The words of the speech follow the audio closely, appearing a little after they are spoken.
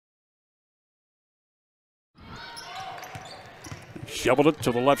Shoveled it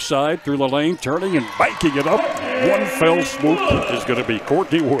to the left side, through the lane, turning and banking it up. One fell swoop is going to be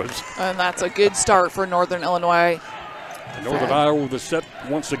Courtney Woods. And that's a good start for Northern Illinois. Northern Iowa with the set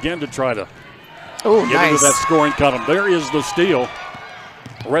once again to try to get into that scoring column. There is the steal.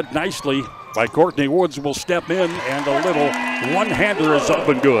 Read nicely by Courtney Woods, will step in, and a little one-hander is up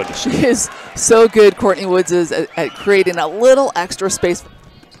and good. She is so good, Courtney Woods is at creating a little extra space.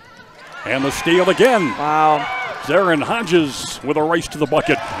 And the steal again. Wow. Errin Hodges with a race to the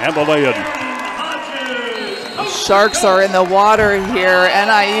bucket and the lay-in. Sharks are in the water here.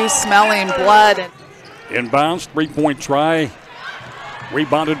 NIU smelling blood. Inbounds, three-point try.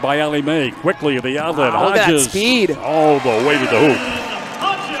 Rebounded by Allie Mae. Quickly to the outlet. Wow, look at Hodges that speed. all the way to the hoop.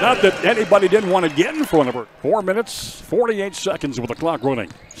 Not that anybody didn't want to get in front of her. 4 minutes, 48 seconds with the clock running.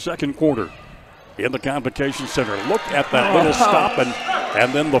 Second quarter in the Convocation Center. Look at that little stop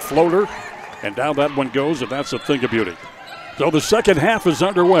and then the floater. And down that one goes, and that's a thing of beauty. So the second half is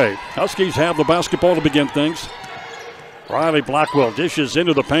underway. Huskies have the basketball to begin things. Riley Blackwell dishes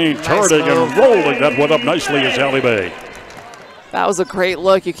into the paint, turning and rolling that one up nicely is Allie Mae. That was a great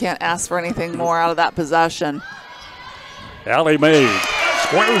look. You can't ask for anything more out of that possession. Allie Mae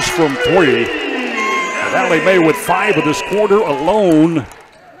squares from three. And Allie Mae with 5 of this quarter alone.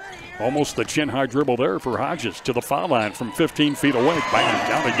 Almost the chin-high dribble there for Hodges to the foul line from 15 feet away. Bang,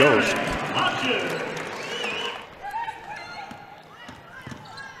 down it goes.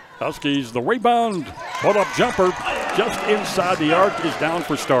 Huskies, the rebound, put-up jumper just inside the arc is down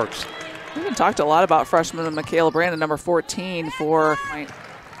for Starks. We've been talked a lot about freshman Michaela Brandon, number 14 for.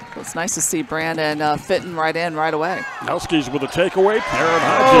 It's nice to see Brandon fitting right in right away. Huskies with a takeaway. Errin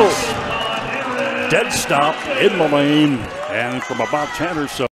Hodges, dead stop in the lane, and from about 10 or so.